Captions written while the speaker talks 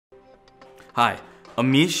Hi,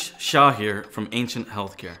 Amish Shah here from Ancient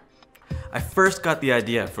Healthcare. I first got the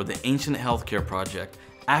idea for the Ancient Healthcare project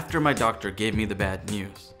after my doctor gave me the bad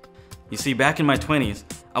news. You see, back in my 20s,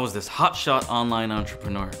 I was this hotshot online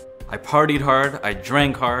entrepreneur. I partied hard, I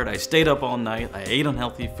drank hard, I stayed up all night, I ate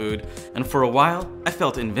unhealthy food, and for a while, I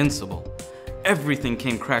felt invincible. Everything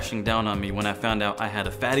came crashing down on me when I found out I had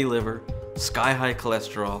a fatty liver, sky-high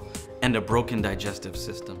cholesterol, and a broken digestive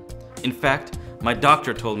system. In fact, my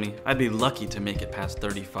doctor told me I'd be lucky to make it past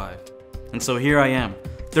 35. And so here I am,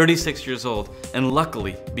 36 years old, and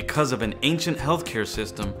luckily, because of an ancient healthcare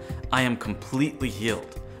system, I am completely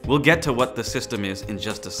healed. We'll get to what the system is in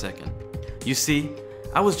just a second. You see,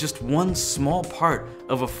 I was just one small part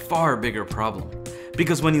of a far bigger problem.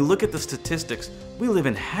 Because when you look at the statistics, we live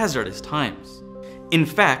in hazardous times. In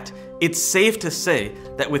fact, it's safe to say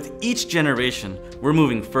that with each generation, we're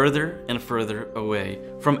moving further and further away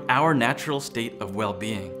from our natural state of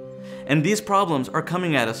well-being. And these problems are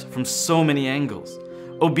coming at us from so many angles.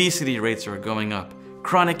 Obesity rates are going up,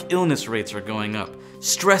 chronic illness rates are going up,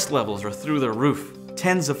 stress levels are through the roof,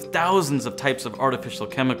 tens of thousands of types of artificial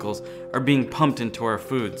chemicals are being pumped into our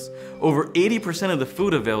foods. Over 80% of the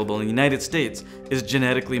food available in the United States is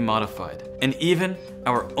genetically modified. And even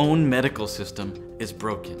our own medical system is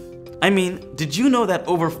broken. I mean, did you know that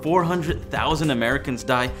over 400,000 Americans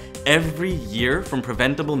die every year from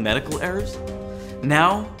preventable medical errors?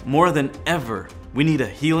 Now, more than ever, we need a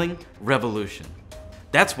healing revolution.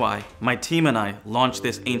 That's why my team and I launched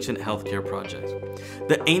this Ancient Healthcare project.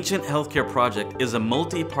 The Ancient Healthcare project is a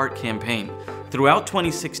multi-part campaign throughout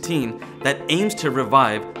 2016 that aims to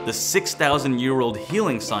revive the 6,000-year-old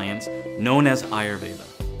healing science known as Ayurveda.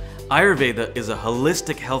 Ayurveda is a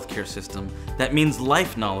holistic healthcare system that means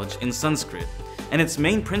life knowledge in Sanskrit, and its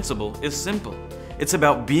main principle is simple. It's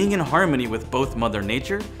about being in harmony with both Mother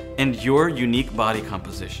Nature and your unique body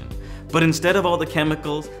composition. But instead of all the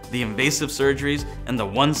chemicals, the invasive surgeries, and the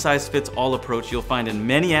one-size-fits-all approach you'll find in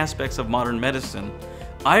many aspects of modern medicine,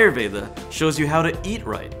 Ayurveda shows you how to eat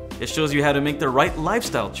right. It shows you how to make the right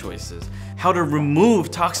lifestyle choices, how to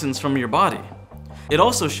remove toxins from your body. It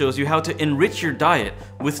also shows you how to enrich your diet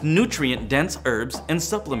with nutrient-dense herbs and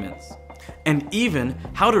supplements, and even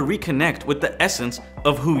how to reconnect with the essence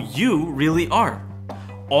of who you really are,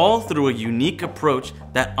 all through a unique approach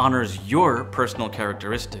that honors your personal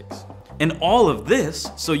characteristics. And all of this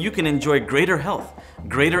so you can enjoy greater health,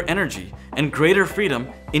 greater energy, and greater freedom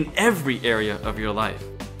in every area of your life.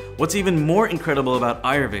 What's even more incredible about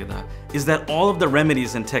Ayurveda is that all of the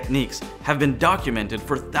remedies and techniques have been documented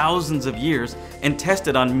for thousands of years and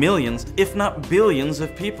tested on millions, if not billions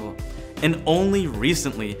of people, and only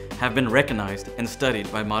recently have been recognized and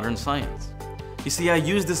studied by modern science. You see, I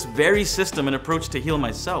use this very system and approach to heal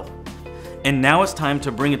myself. And now it's time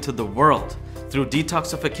to bring it to the world through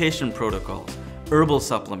detoxification protocols, herbal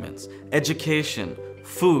supplements, education,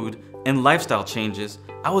 food, and lifestyle changes.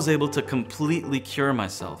 I was able to completely cure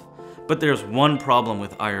myself. But there's one problem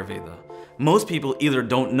with Ayurveda. Most people either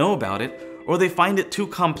don't know about it or they find it too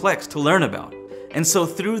complex to learn about. And so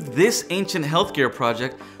through this Ancient Healthcare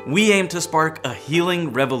project, we aim to spark a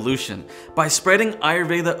healing revolution by spreading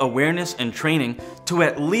Ayurveda awareness and training to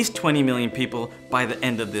at least 20 million people by the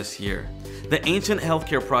end of this year. The Ancient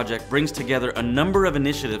Healthcare project brings together a number of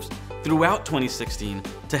initiatives throughout 2016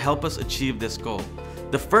 to help us achieve this goal.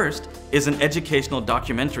 The first is an educational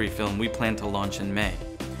documentary film we plan to launch in May.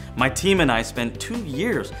 My team and I spent 2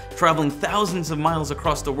 years traveling thousands of miles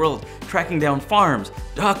across the world, tracking down farms,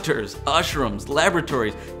 doctors, ashrams,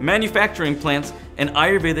 laboratories, manufacturing plants, and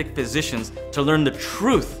Ayurvedic physicians to learn the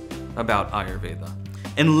truth about Ayurveda.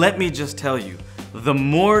 And let me just tell you, the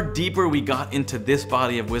more deeper we got into this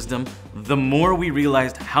body of wisdom, the more we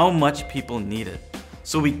realized how much people need it.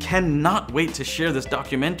 So we cannot wait to share this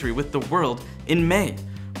documentary with the world in May.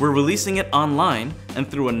 We're releasing it online and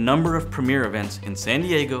through a number of premiere events in San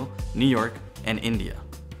Diego, New York, and India.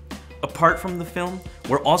 Apart from the film,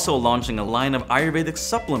 we're also launching a line of Ayurvedic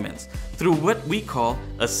supplements through what we call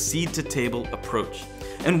a seed-to-table approach.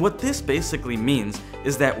 And what this basically means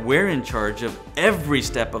is that we're in charge of every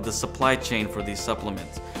step of the supply chain for these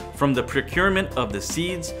supplements, from the procurement of the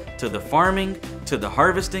seeds, to the farming, to the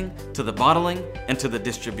harvesting, to the bottling, and to the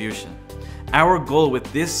distribution. Our goal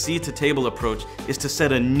with this seed-to-table approach is to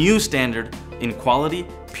set a new standard in quality,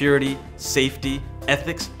 purity, safety,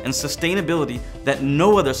 ethics, and sustainability that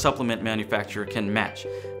no other supplement manufacturer can match.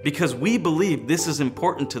 Because we believe this is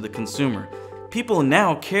important to the consumer. People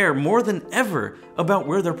now care more than ever about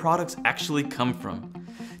where their products actually come from.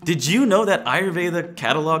 Did you know that Ayurveda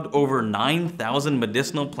cataloged over 9,000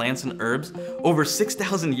 medicinal plants and herbs over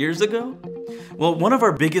 6,000 years ago? Well, one of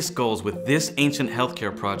our biggest goals with this ancient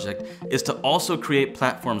healthcare project is to also create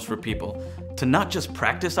platforms for people to not just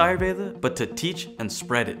practice Ayurveda, but to teach and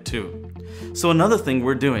spread it too. So another thing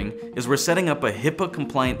we're doing is we're setting up a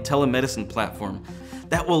HIPAA-compliant telemedicine platform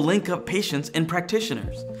that will link up patients and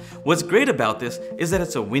practitioners. What's great about this is that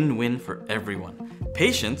it's a win-win for everyone.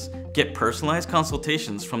 Patients get personalized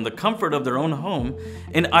consultations from the comfort of their own home,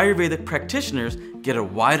 and Ayurvedic practitioners get a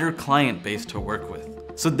wider client base to work with.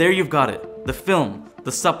 So there you've got it, the film,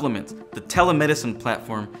 the supplements, the telemedicine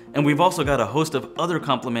platform, and we've also got a host of other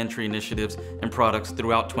complementary initiatives and products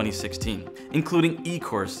throughout 2016, including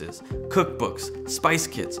e-courses, cookbooks, spice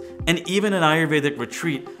kits, and even an Ayurvedic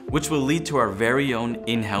retreat, which will lead to our very own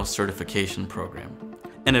in-house certification program.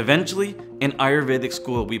 And eventually, an Ayurvedic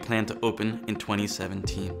school we plan to open in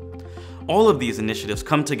 2017. All of these initiatives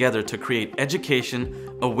come together to create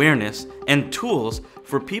education, awareness, and tools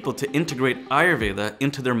for people to integrate Ayurveda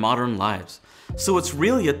into their modern lives. So it's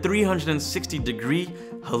really a 360-degree,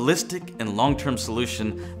 holistic, and long-term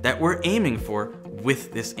solution that we're aiming for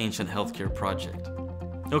with this ancient healthcare project.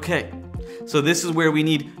 Okay, so this is where we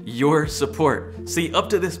need your support. See, up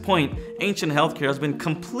to this point, Ancient Healthcare has been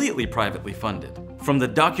completely privately funded. From the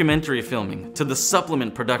documentary filming, to the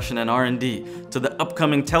supplement production and R&D, to the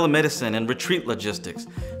upcoming telemedicine and retreat logistics,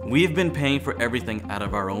 we've been paying for everything out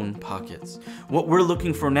of our own pockets. What we're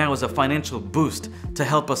looking for now is a financial boost to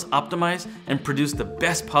help us optimize and produce the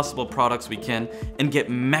best possible products we can and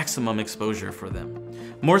get maximum exposure for them.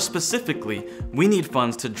 More specifically, we need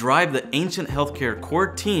funds to drive the Ancient Healthcare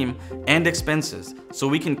core team and expenses so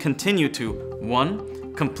we can continue to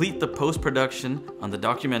 1. Complete the post-production on the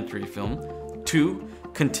documentary film, 2.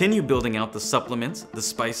 Continue building out the supplements, the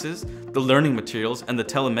spices, the learning materials, and the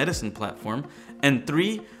telemedicine platform, and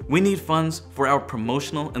 3. We need funds for our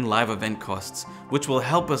promotional and live event costs, which will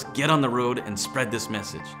help us get on the road and spread this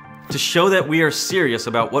message. To show that we are serious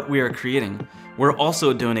about what we are creating, we're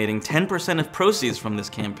also donating 10% of proceeds from this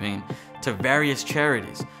campaign to various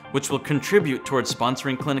charities, which will contribute towards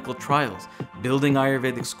sponsoring clinical trials, building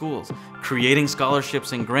Ayurvedic schools, creating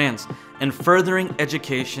scholarships and grants, and furthering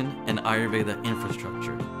education and Ayurveda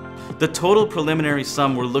infrastructure. The total preliminary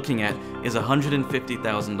sum we're looking at is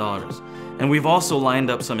 $150,000, and we've also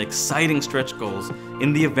lined up some exciting stretch goals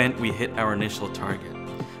in the event we hit our initial target.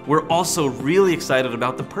 We're also really excited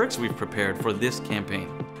about the perks we've prepared for this campaign,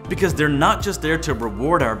 because they're not just there to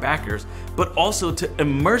reward our backers, but also to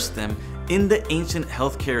immerse them in the Ancient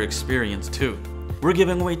Healthcare experience too. We're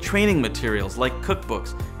giving away training materials like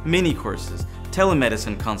cookbooks, mini courses,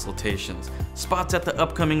 telemedicine consultations, spots at the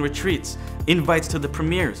upcoming retreats, invites to the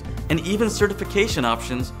premieres, and even certification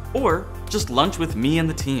options, or just lunch with me and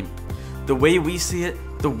the team. The way we see it,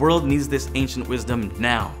 the world needs this ancient wisdom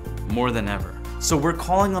now, more than ever. So we're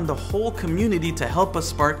calling on the whole community to help us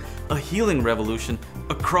spark a healing revolution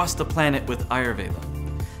across the planet with Ayurveda.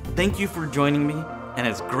 Thank you for joining me, and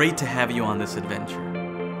it's great to have you on this adventure.